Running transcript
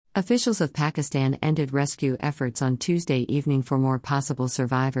Officials of Pakistan ended rescue efforts on Tuesday evening for more possible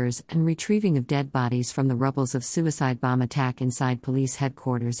survivors and retrieving of dead bodies from the rubbles of suicide bomb attack inside police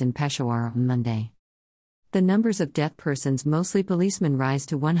headquarters in Peshawar on Monday. The numbers of dead persons, mostly policemen, rise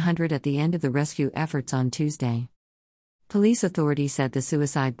to 100 at the end of the rescue efforts on Tuesday. Police authorities said the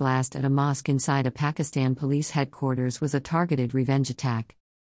suicide blast at a mosque inside a Pakistan police headquarters was a targeted revenge attack.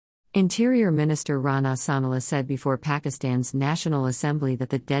 Interior Minister Rana Sanala said before Pakistan's National Assembly that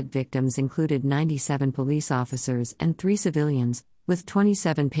the dead victims included 97 police officers and 3 civilians, with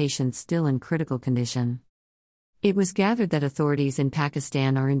 27 patients still in critical condition. It was gathered that authorities in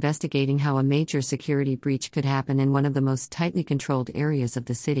Pakistan are investigating how a major security breach could happen in one of the most tightly controlled areas of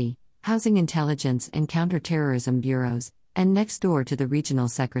the city, housing intelligence and counterterrorism bureaus, and next door to the regional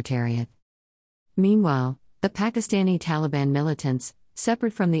secretariat. Meanwhile, the Pakistani Taliban militants,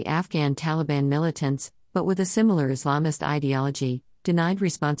 separate from the Afghan Taliban militants, but with a similar Islamist ideology, denied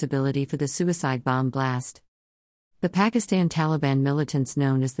responsibility for the suicide bomb blast. The Pakistan Taliban militants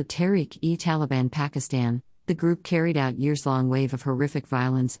known as the Tehreek-e-Taliban Pakistan, the group carried out years-long wave of horrific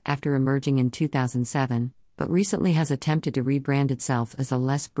violence after emerging in 2007, but recently has attempted to rebrand itself as a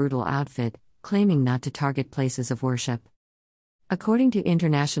less brutal outfit, claiming not to target places of worship. According to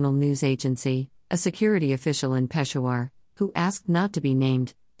international news agency, a security official in Peshawar, who asked not to be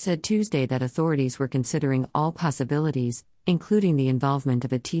named, said Tuesday that authorities were considering all possibilities, including the involvement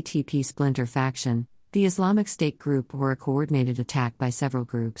of a TTP splinter faction, the Islamic State group, or a coordinated attack by several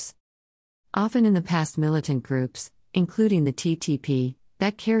groups. Often in the past, militant groups, including the TTP,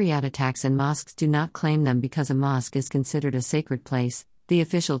 that carry out attacks in mosques do not claim them because a mosque is considered a sacred place, the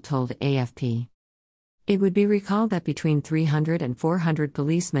official told AFP. It would be recalled that between 300 and 400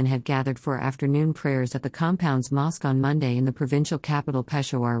 policemen had gathered for afternoon prayers at the compound's mosque on Monday in the provincial capital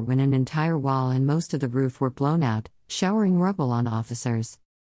Peshawar when an entire wall and most of the roof were blown out, showering rubble on officers.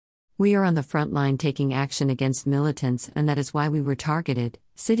 "We are on the front line taking action against militants, and that is why we were targeted,"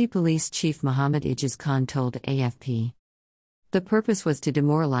 City Police Chief Muhammad Ijaz Khan told AFP. "The purpose was to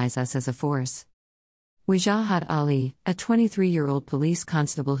demoralize us as a force." Wajahat Ali, a 23-year-old police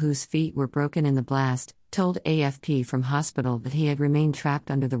constable whose feet were broken in the blast, told AFP from hospital that he had remained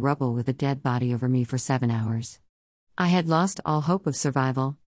trapped under the rubble with a dead body over me for 7 hours. "I had lost all hope of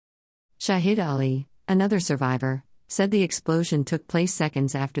survival." Shahid Ali, another survivor, said the explosion took place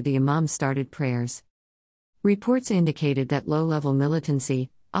seconds after the imam started prayers. Reports indicated that low-level militancy,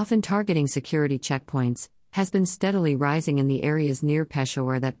 often targeting security checkpoints, has been steadily rising in the areas near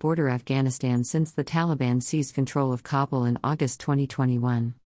Peshawar that border Afghanistan since the Taliban seized control of Kabul in August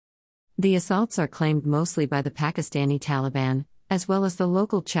 2021. The assaults are claimed mostly by the Pakistani Taliban, as well as the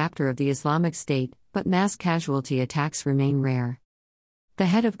local chapter of the Islamic State, but mass casualty attacks remain rare. The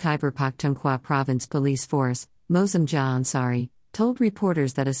head of Khyber Pakhtunkhwa Province Police Force, Mozam Jah Ansari, told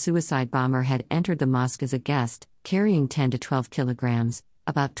reporters that a suicide bomber had entered the mosque as a guest, carrying 10 to 12 kilograms,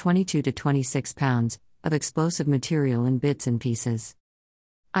 about 22 to 26 pounds, of explosive material in bits and pieces.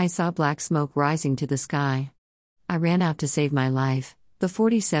 "I saw black smoke rising to the sky. I ran out to save my life," the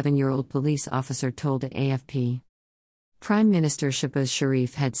 47-year-old police officer told AFP. Prime Minister Shehbaz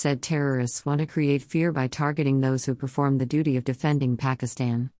Sharif had said terrorists want to create fear by targeting those who perform the duty of defending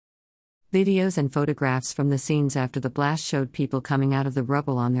Pakistan. Videos and photographs from the scenes after the blast showed people coming out of the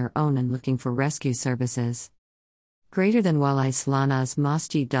rubble on their own and looking for rescue services. Greater than Walai Salana's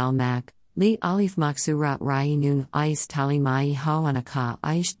Masjid Dal Mak, Li Alif Maksurat Rai Nun Ais Tali Mai Hawanaka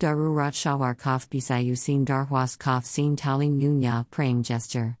Aish Darurat Shawar Kaf Bisayu Sin Darhwas Kaf Sin Tali Nunya praying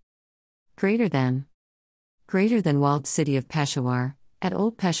gesture. Greater than walled city of Peshawar, at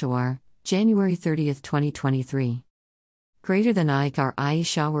Old Peshawar, January 30, 2023. Greater than Aikar Ai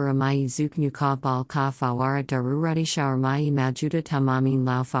Shawara Mai Zuknu Ka Bal Ka Fawara Darurati Shawar Mai Majuda Tamamin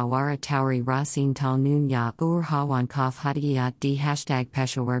Lao Fawara Tauri Rasin Tal Nunya Ur Hawan Kaf Hadiyat D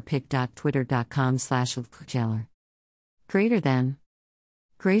 #Peshawar.pic.twitter.com/Lkujeller.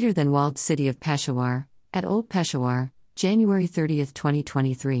 Greater than walled city of Peshawar, at Old Peshawar, January 30,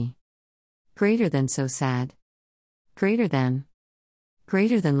 2023. Greater than so sad. Greater than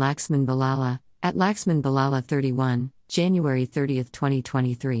Laxman Balala, at Laxman Balala 31, January 30,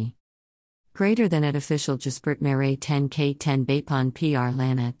 2023. Greater than at official Jasprit Mere 10K10 Bapon PR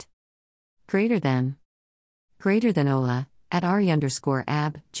Lanet. Greater than Ola, at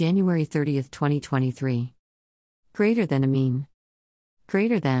Ari_ab, January 30, 2023. Greater than Amin.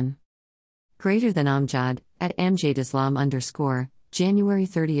 Greater than Amjad, at Amjad Islam_, January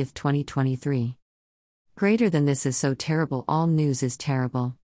 30, 2023. Greater than this is so terrible, all news is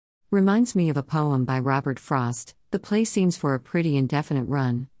terrible. Reminds me of a poem by Robert Frost. The play seems for a pretty indefinite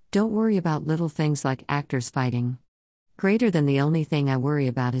run, don't worry about little things like actors fighting. Greater than the only thing I worry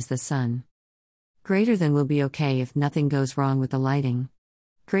about is the sun. Greater than will be okay if nothing goes wrong with the lighting.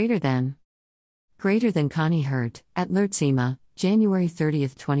 Greater than Connie Hurt, at Lertsema, January 30,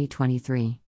 2023.